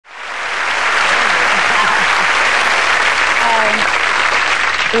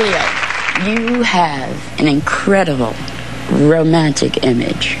Julio, you have an incredible romantic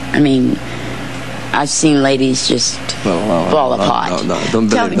image. I mean, I've seen ladies just fall apart. No, don't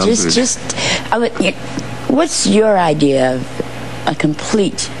believe it. What's your idea of a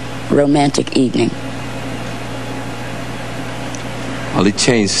complete romantic evening? Well, it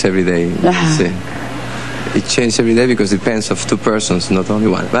changes every day. It changes every day because it depends of two persons, not only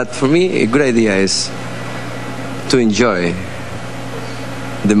one. But for me, a good idea is to enjoy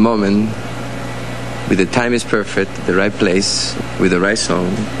the moment with the time is perfect, the right place, with the right song,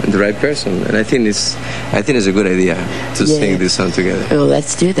 and the right person. And I think it's a good idea to sing this song together. Well,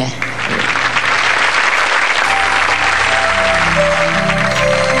 let's do that.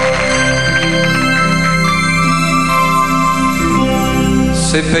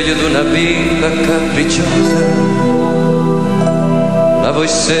 Sei peggio di una bimba capricciosa, ma vuoi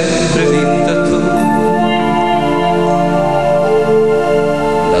sempre vinta tu.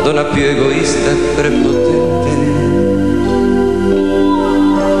 La donna più egoista e prepotente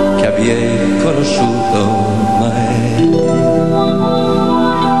che abbia conosciuto mai.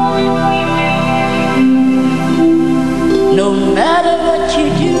 No matter what you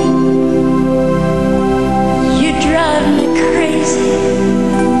do, you drive me crazy.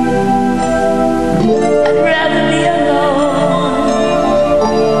 I'd rather be alone,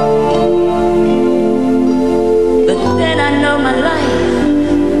 but then I know my life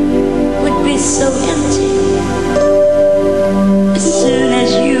would be so empty as soon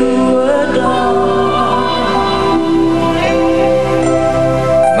as you were gone.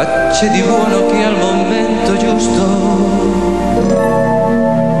 Ma c'è di buono che al momento giusto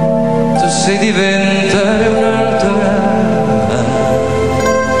tu sai diventare un'altra.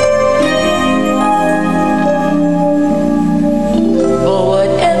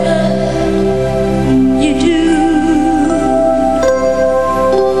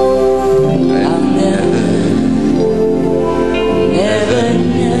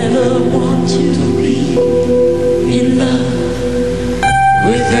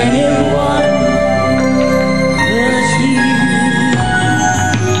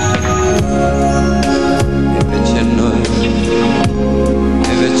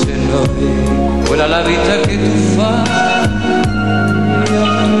 La vita che tu fai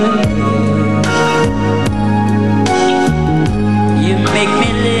you make me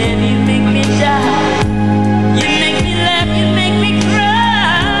live, you make me die, you make me laugh, you make me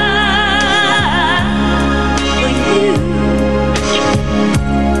cry for you.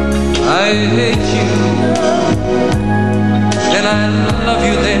 I hate you, then I love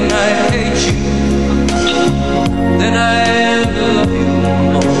you, then I hate you, then I love you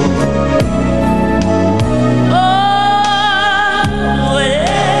more.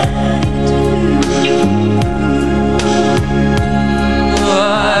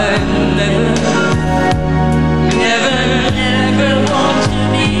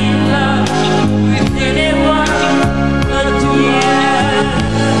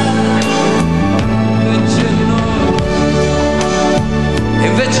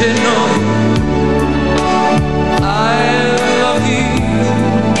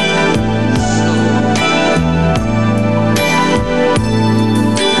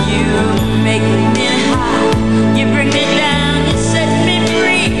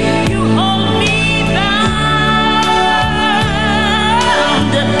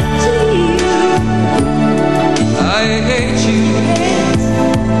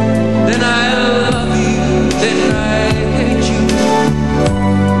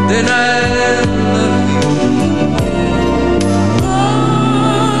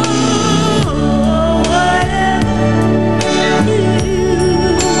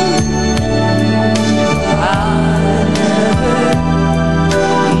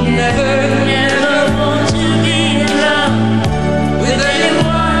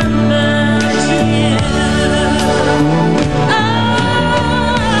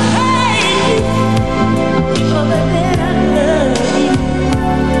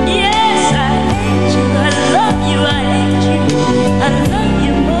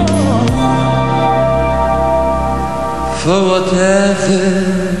 For whatever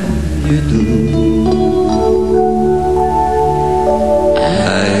you do,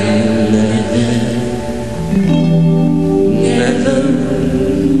 I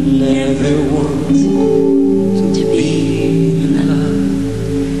never want to be in love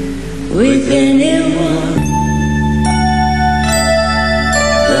with anyone.